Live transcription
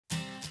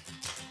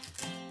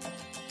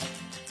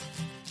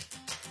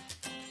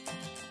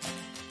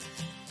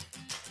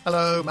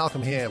Hello,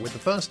 Malcolm here with the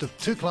first of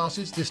two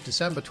classes this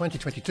December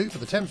 2022 for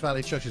the Thames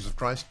Valley Churches of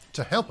Christ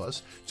to help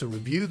us to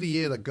review the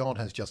year that God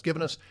has just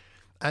given us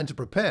and to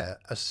prepare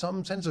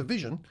some sense of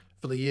vision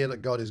for the year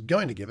that God is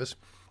going to give us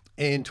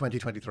in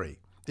 2023.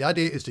 The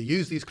idea is to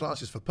use these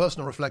classes for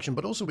personal reflection,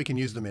 but also we can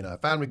use them in our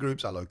family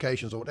groups, our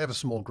locations, or whatever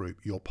small group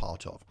you're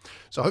part of.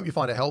 So I hope you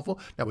find it helpful.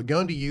 Now we're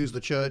going to use the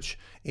church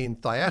in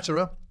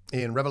Thyatira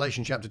in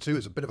Revelation chapter 2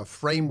 as a bit of a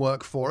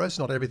framework for us.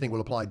 Not everything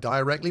will apply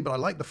directly, but I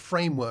like the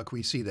framework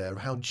we see there of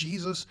how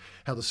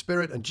the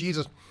Spirit and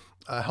Jesus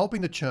are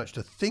helping the church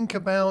to think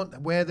about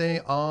where they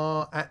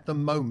are at the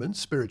moment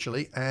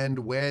spiritually and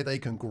where they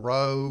can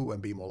grow and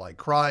be more like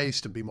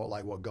Christ and be more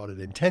like what God had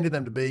intended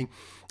them to be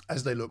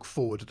as they look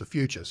forward to the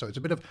future. So it's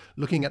a bit of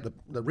looking at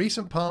the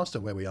recent past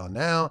and where we are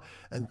now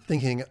and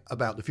thinking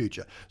about the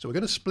future. So we're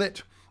going to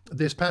split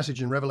this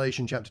passage in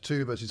Revelation chapter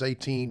 2, verses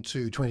 18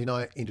 to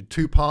 29 into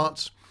two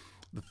parts.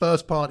 The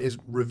first part is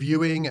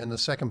reviewing and the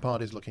second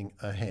part is looking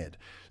ahead.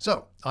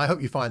 So I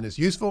hope you find this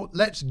useful.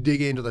 Let's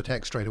dig into the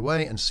text straight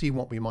away and see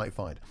what we might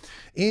find.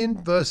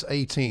 In verse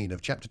 18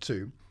 of chapter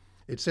 2,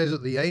 it says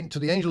that to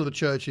the angel of the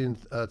church in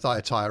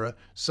Thyatira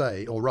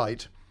say, or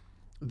write,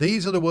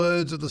 "These are the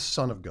words of the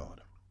Son of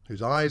God,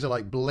 whose eyes are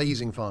like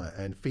blazing fire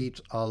and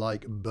feet are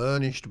like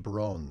burnished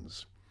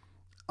bronze.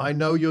 I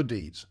know your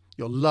deeds,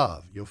 your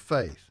love, your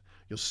faith,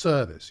 your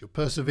service, your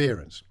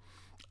perseverance,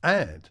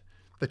 and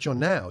that you're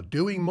now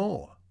doing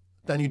more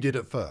than you did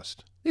at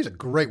first." These are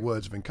great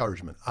words of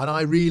encouragement, and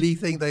I really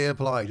think they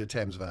apply to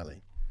Thames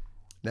Valley.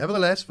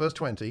 Nevertheless, verse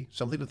 20,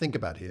 something to think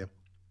about here,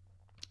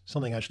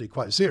 something actually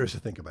quite serious to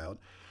think about.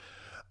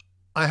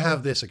 "I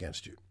have this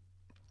against you.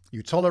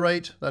 You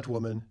tolerate that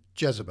woman,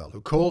 Jezebel, who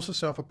calls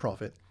herself a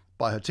prophet.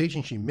 By her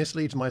teaching, she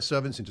misleads my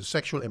servants into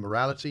sexual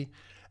immorality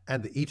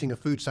and the eating of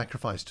food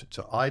sacrificed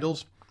to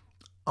idols.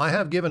 I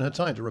have given her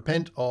time to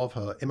repent of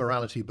her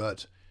immorality,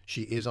 but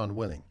she is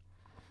unwilling.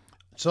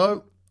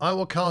 So I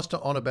will cast her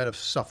on a bed of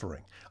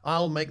suffering.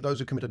 I'll make those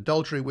who commit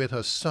adultery with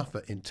her suffer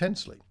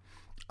intensely,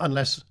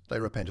 unless they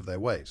repent of their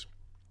ways.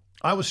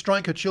 I will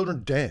strike her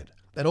children dead.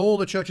 Then all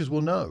the churches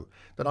will know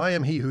that I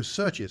am he who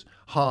searches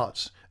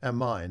hearts and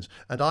minds,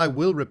 and I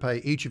will repay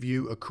each of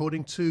you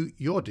according to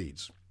your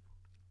deeds.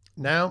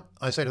 Now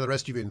I say to the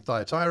rest of you in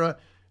Thyatira,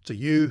 to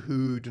you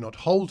who do not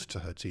hold to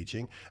her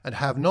teaching and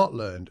have not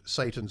learned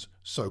Satan's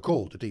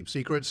so-called deep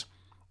secrets,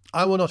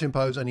 I will not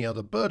impose any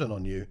other burden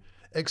on you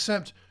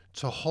except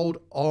to hold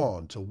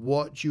on to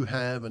what you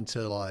have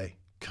until I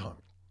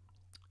come."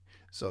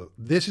 So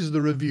this is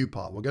the review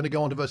part. We're going to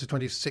go on to verses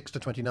 26 to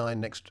 29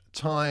 next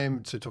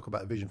time to talk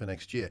about vision for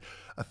next year.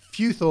 A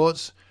few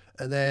thoughts,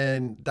 and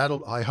then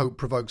that'll, I hope,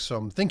 provoke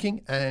some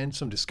thinking and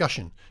some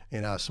discussion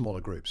in our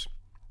smaller groups.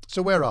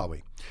 So where are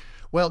we?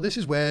 Well, this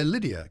is where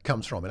Lydia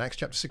comes from in Acts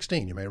chapter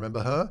 16. You may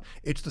remember her.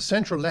 It's the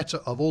central letter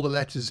of all the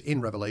letters in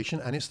Revelation,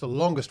 and it's the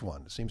longest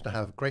one. It seems to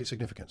have great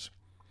significance.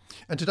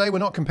 And today we're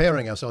not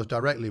comparing ourselves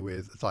directly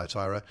with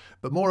Thyatira,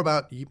 but more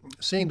about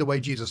seeing the way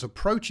Jesus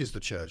approaches the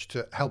church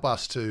to help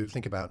us to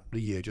think about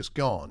the year just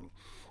gone.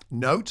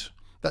 Note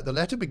that the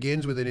letter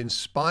begins with an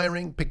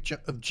inspiring picture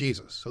of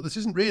Jesus. So this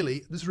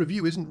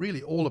review isn't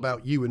really all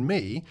about you and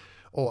me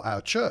or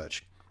our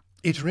church.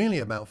 It's really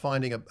about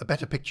finding a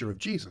better picture of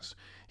Jesus.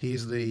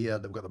 He's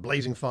they've got the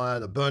blazing fire,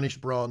 the burnished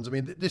bronze. I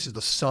mean, this is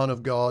the Son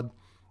of God.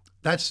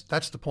 That's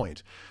the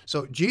point.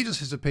 So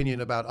Jesus' opinion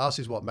about us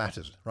is what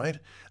matters, right?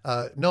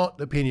 Not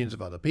opinions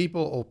of other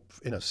people, or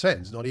in a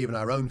sense, not even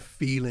our own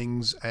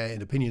feelings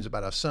and opinions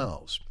about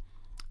ourselves.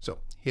 So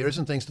here are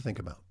some things to think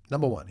about.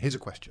 Number one, here's a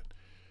question.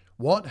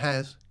 What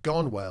has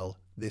gone well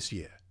this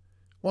year?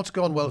 What's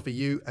gone well for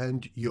you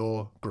and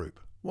your group?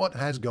 What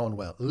has gone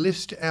well?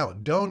 List it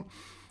out. Don't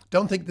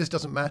think this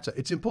doesn't matter.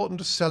 It's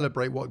important to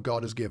celebrate what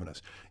God has given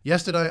us.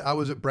 Yesterday, I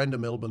was at Brenda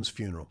Milburn's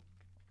funeral.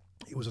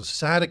 It was a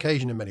sad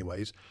occasion in many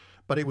ways,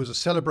 but it was a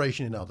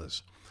celebration in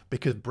others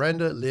because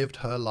Brenda lived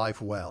her life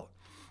well.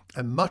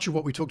 And much of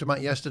what we talked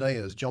about yesterday,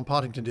 as John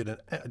Partington did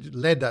and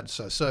led that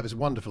service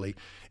wonderfully,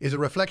 is a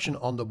reflection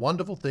on the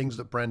wonderful things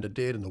that Brenda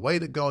did and the way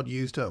that God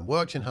used her and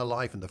worked in her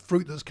life and the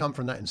fruit that's come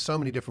from that in so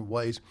many different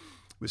ways.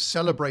 We're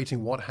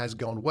celebrating what has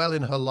gone well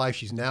in her life.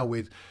 She's now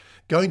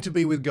going to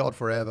be with God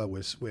forever.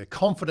 We're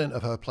confident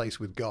of her place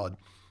with God.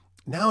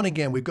 Now and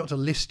again, we've got to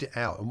list it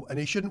out, and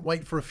it shouldn't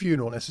wait for a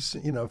funeral,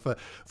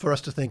 for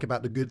us to think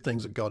about the good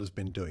things that God has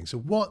been doing. So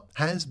what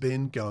has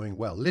been going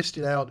well? List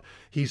it out.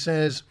 He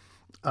says,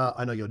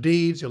 I know your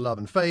deeds, your love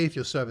and faith,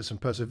 your service and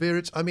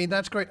perseverance. I mean,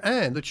 that's great.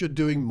 And that you're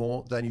doing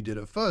more than you did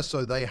at first.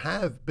 So they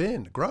have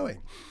been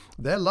growing.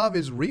 Their love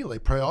is real. They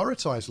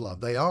prioritize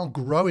love. They are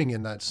growing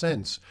in that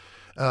sense.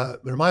 It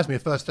reminds me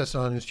of 1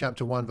 Thessalonians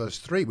chapter 1, verse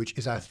 3, which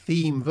is our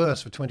theme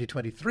verse for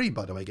 2023,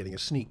 by the way, getting a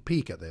sneak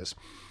peek at this.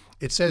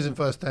 It says in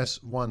 1 Thess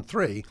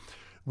 1:3,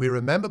 "We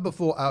remember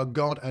before our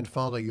God and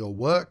Father your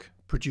work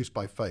produced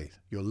by faith,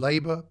 your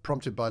labor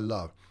prompted by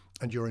love,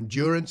 and your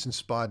endurance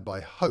inspired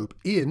by hope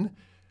in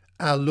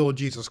our Lord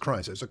Jesus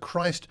Christ." It's a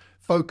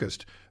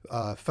Christ-focused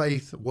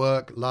faith,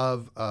 work,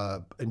 love,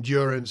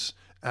 endurance,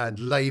 and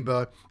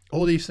labor,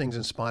 all these things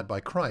inspired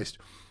by Christ.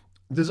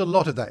 There's a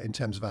lot of that in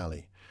Thames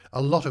Valley.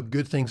 A lot of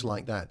good things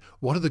like that.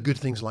 What are the good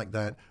things like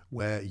that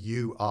where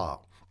you are?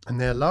 And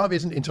their love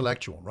isn't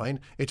intellectual, right?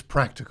 It's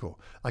practical.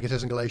 Like it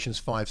says in Galatians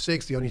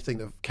 5:6, the only thing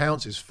that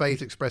counts is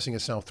faith expressing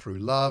itself through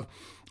love.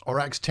 Or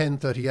Acts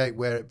 10:38,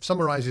 where it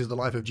summarizes the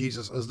life of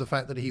Jesus as the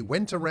fact that he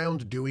went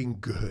around doing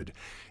good.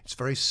 It's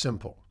very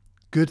simple.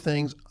 Good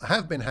things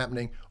have been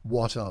happening.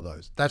 What are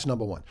those? That's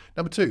number one.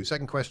 Number two,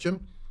 second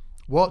question,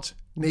 what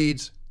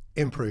needs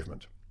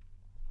improvement?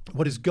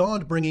 What is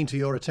God bringing to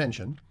your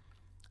attention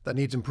that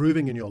needs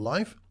improving in your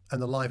life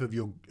and the life of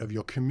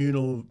your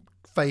communal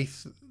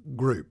faith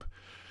group?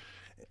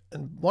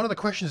 And one of the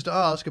questions to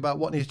ask about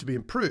what needs to be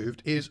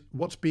improved is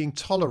what's being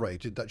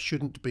tolerated that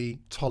shouldn't be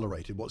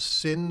tolerated. What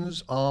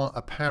sins are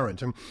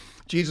apparent? And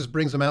Jesus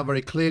brings them out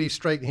very clearly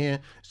straight here.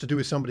 It's to do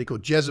with somebody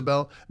called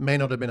Jezebel. It may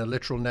not have been a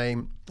literal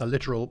name,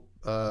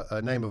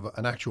 a name of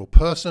an actual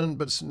person,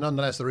 but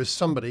nonetheless there is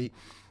somebody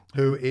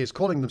who is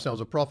calling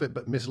themselves a prophet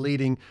but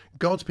misleading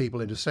God's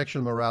people into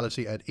sexual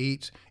immorality and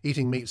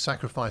eating meat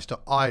sacrificed to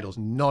idols.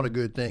 Not a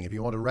good thing. If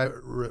you want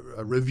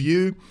to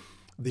review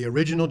the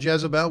original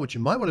Jezebel, which you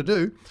might want to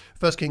do,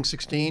 1 Kings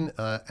 16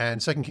 and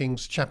 2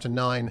 Kings chapter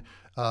 9,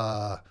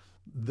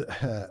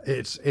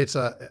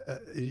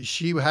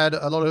 she had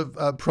a lot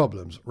of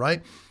problems,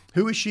 right?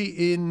 Who is she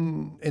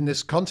in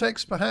this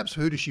context, perhaps?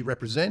 Who does she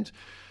represent?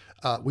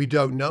 We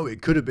don't know.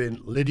 It could have been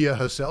Lydia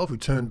herself who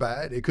turned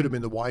bad. It could have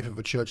been the wife of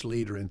a church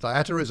leader in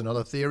Thyatira, is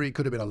another theory. It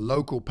could have been a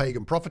local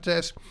pagan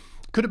prophetess.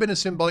 Could have been a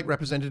symbolic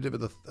representative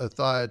of the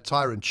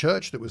Thyatiran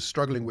church that was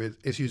struggling with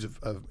issues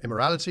of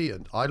immorality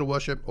and idol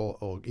worship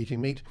or eating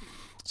meat,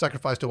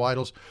 sacrificed to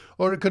idols.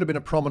 Or it could have been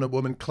a prominent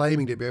woman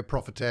claiming to be a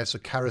prophetess, a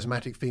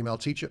charismatic female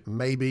teacher,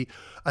 maybe.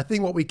 I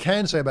think what we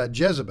can say about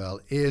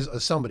Jezebel is,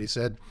 as somebody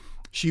said,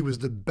 she was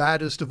the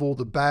baddest of all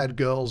the bad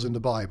girls in the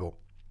Bible.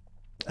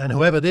 And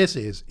whoever this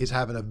is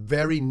having a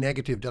very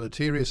negative,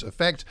 deleterious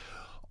effect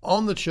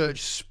on the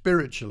church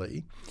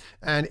spiritually,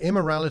 and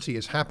immorality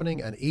is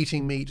happening, and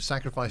eating meat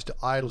sacrificed to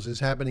idols is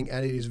happening,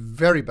 and it is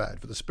very bad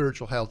for the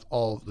spiritual health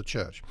of the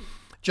church.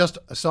 Just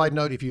a side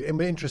note, if you're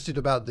interested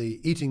about the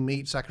eating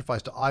meat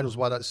sacrificed to idols,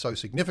 why that's so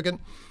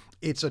significant,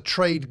 it's a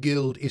trade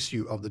guild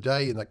issue of the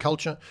day in the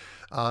culture.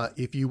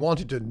 If you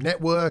wanted to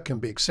network and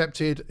be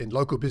accepted in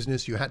local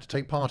business, you had to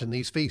take part in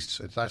these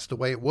feasts. That's the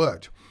way it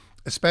worked,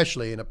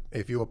 especially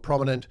if you were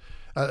prominent.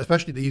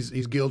 Especially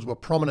these guilds were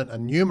prominent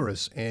and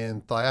numerous in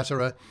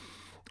Thyatira,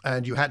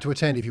 and you had to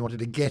attend if you wanted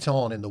to get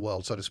on in the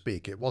world, so to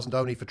speak. It wasn't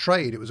only for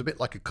trade, it was a bit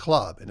like a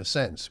club in a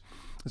sense.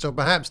 And so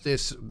perhaps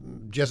this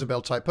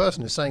Jezebel-type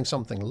person is saying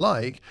something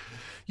like,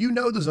 you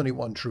know there's only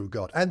one true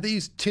God, and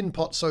these tin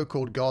pot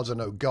so-called gods are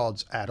no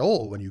gods at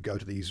all when you go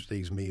to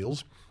these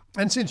meals.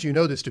 And since you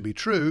know this to be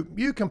true,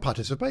 you can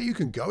participate, you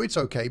can go, it's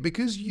okay,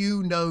 because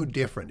you know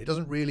different. It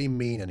doesn't really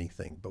mean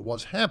anything. But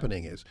what's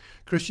happening is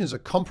Christians are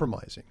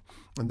compromising,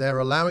 and they're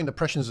allowing the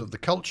pressures of the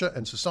culture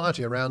and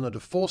society around them to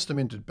force them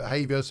into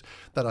behaviors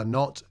that are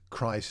not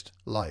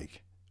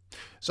Christ-like.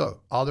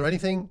 So, is there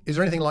anything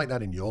like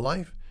that in your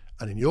life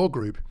and in your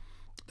group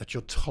that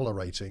you're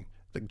tolerating,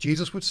 that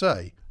Jesus would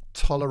say,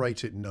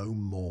 tolerate it no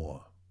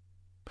more?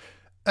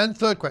 And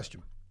third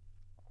question.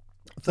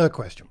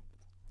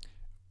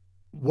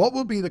 What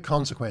will be the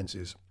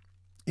consequences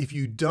if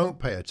you don't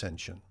pay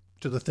attention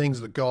to the things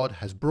that God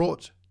has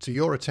brought to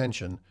your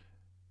attention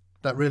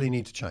that really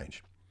need to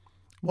change?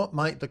 What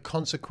might the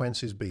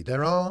consequences be?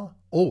 There are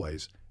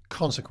always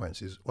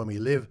consequences when we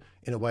live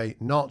in a way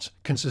not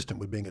consistent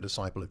with being a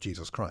disciple of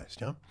Jesus Christ.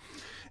 Yeah?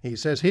 He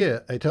says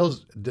here, he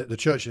tells the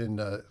church in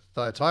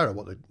Thyatira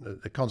what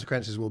the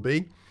consequences will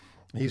be.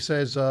 He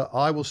says,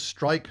 I will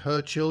strike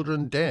her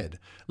children dead.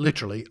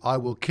 Literally, I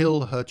will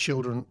kill her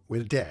children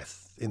with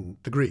death in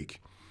the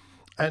Greek.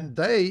 And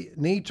they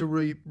need to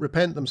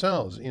repent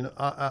themselves.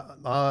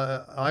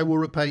 I will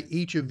repay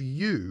each of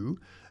you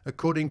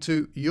according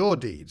to your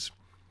deeds.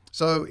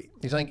 So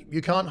he's saying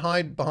you can't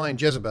hide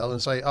behind Jezebel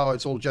and say, oh,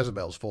 it's all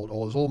Jezebel's fault,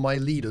 or it's all my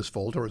leader's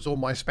fault, or it's all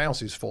my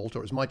spouse's fault,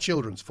 or it's my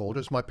children's fault, or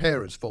it's my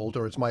parents' fault,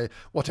 or it's my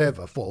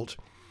whatever fault.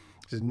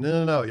 He says,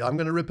 no, I'm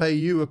going to repay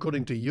you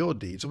according to your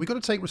deeds. So we've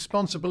got to take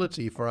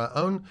responsibility for our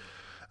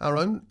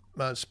own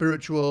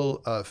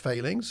spiritual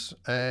failings,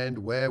 and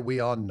where we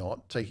are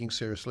not taking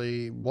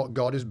seriously what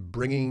God is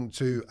bringing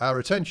to our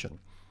attention.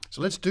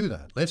 So let's do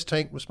that. Let's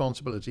take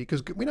responsibility,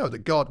 because we know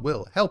that God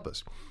will help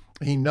us.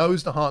 He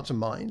knows the hearts and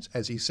minds,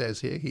 as he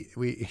says here.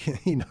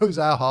 He knows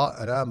our heart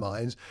and our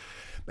minds.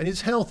 And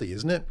it's healthy,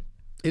 isn't it?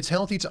 It's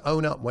healthy to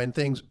own up when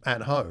things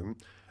at home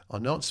are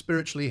not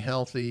spiritually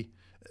healthy.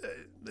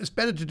 It's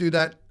better to do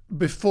that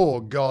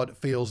before God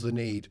feels the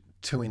need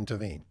to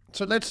intervene.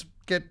 So let's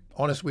get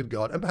honest with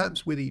God and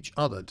perhaps with each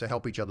other to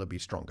help each other be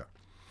stronger.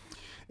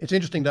 It's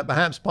interesting that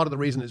perhaps part of the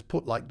reason it's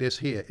put like this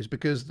here is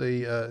because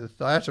the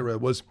Thyatira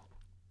was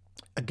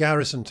a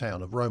garrison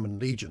town of Roman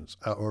legions,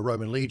 or a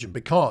Roman legion,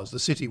 because the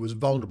city was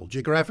vulnerable.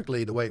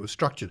 Geographically, the way it was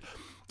structured,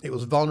 it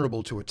was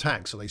vulnerable to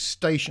attack. So they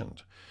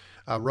stationed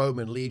a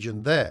Roman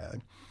legion there.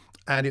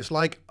 And it's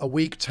like a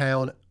weak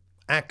town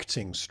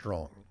acting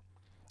strong.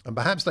 And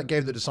perhaps that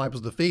gave the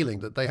disciples the feeling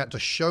that they had to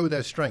show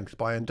their strength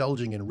by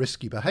indulging in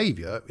risky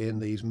behavior in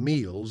these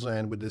meals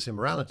and with this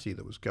immorality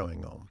that was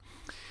going on.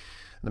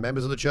 The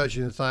members of the church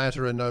in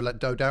Thyatira no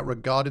doubt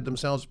regarded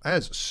themselves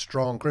as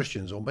strong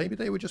Christians, or maybe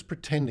they were just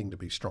pretending to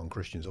be strong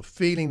Christians, or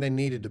feeling they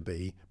needed to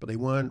be, but they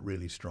weren't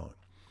really strong.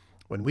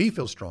 When we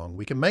feel strong,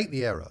 we can make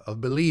the error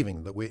of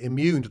believing that we're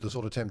immune to the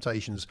sort of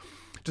temptations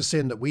to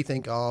sin that we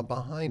think are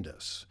behind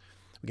us.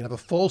 We can have a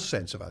false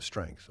sense of our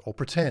strength, or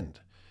pretend,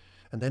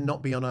 and then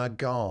not be on our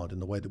guard in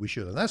the way that we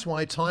should. And that's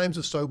why times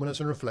of soberness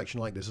and reflection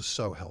like this are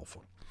so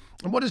helpful.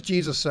 And what does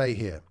Jesus say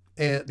here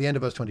at the end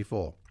of verse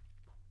 24?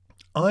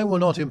 I will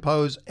not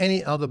impose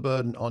any other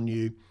burden on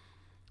you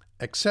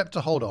except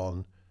to hold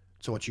on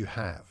to what you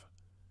have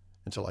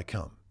until I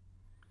come.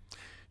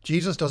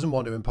 Jesus doesn't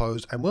want to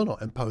impose and will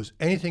not impose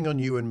anything on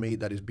you and me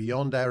that is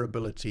beyond our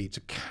ability to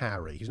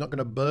carry. He's not going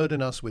to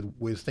burden us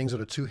with things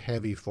that are too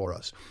heavy for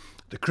us.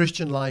 The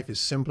Christian life is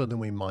simpler than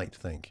we might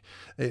think.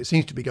 It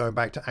seems to be going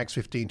back to Acts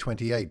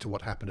 15:28, to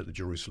what happened at the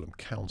Jerusalem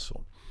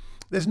Council.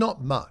 There's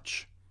not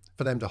much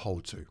for them to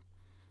hold to.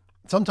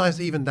 Sometimes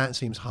even that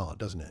seems hard,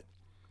 doesn't it?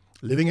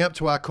 Living up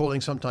to our calling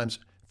sometimes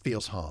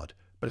feels hard,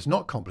 but it's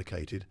not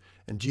complicated.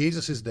 And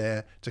Jesus is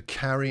there to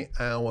carry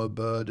our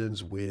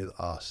burdens with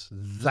us.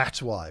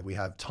 That's why we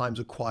have times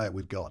of quiet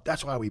with God.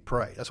 That's why we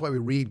pray. That's why we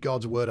read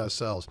God's word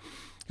ourselves,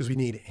 because we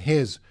need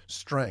his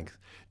strength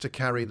to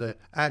carry the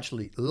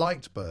actually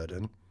light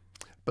burden,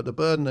 but the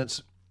burden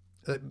that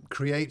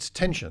creates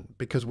tension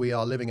because we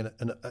are living in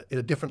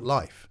a different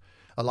life,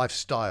 a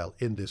lifestyle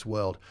in this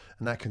world,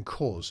 and that can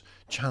cause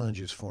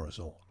challenges for us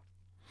all.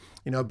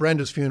 You know,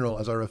 Brenda's funeral,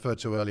 as I referred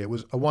to earlier,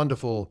 was a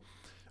wonderful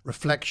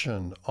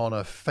reflection on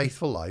a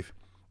faithful life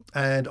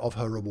and of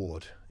her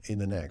reward in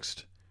the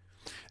next.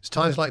 It's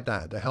times like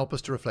that help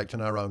us to reflect on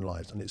our own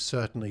lives, and it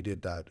certainly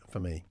did that for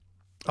me.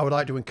 I would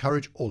like to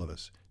encourage all of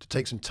us to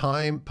take some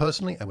time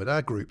personally and with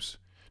our groups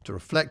to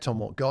reflect on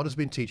what God has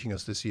been teaching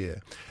us this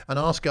year and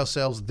ask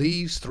ourselves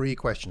these three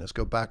questions. Let's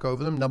go back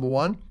over them. Number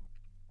one,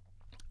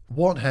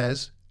 what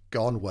has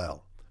gone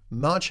well?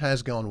 Much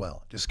has gone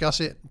well. Discuss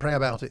it, pray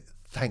about it,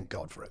 thank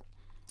God for it.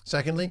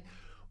 Secondly,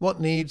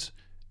 what needs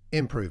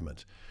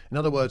improvement? In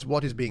other words,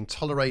 what is being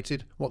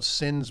tolerated? What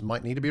sins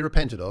might need to be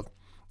repented of?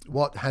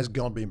 What has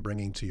God been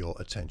bringing to your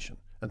attention?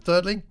 And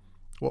thirdly,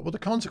 what will the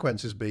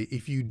consequences be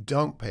if you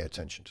don't pay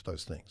attention to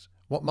those things?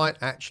 What might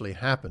actually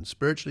happen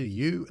spiritually to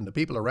you and the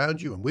people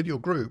around you and with your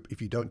group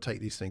if you don't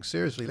take these things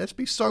seriously? Let's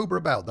be sober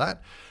about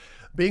that.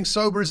 Being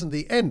sober isn't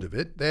the end of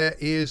it. There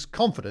is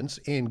confidence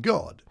in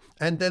God.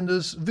 And then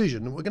there's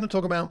vision. We're going to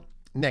talk about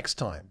next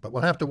time, but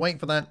we'll have to wait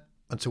for that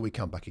until we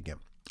come back again.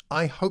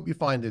 I hope you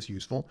find this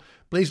useful.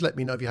 Please let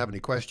me know if you have any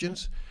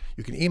questions.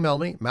 You can email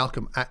me,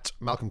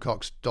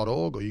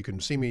 malcolm@malcolmcox.org, or you can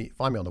find me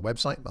on the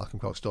website,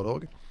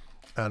 malcolmcox.org.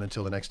 And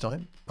until the next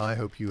time, I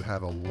hope you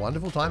have a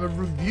wonderful time of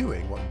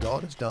reviewing what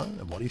God has done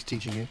and what he's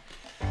teaching you.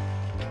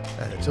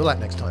 And until that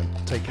next time,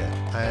 take care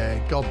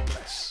and God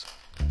bless.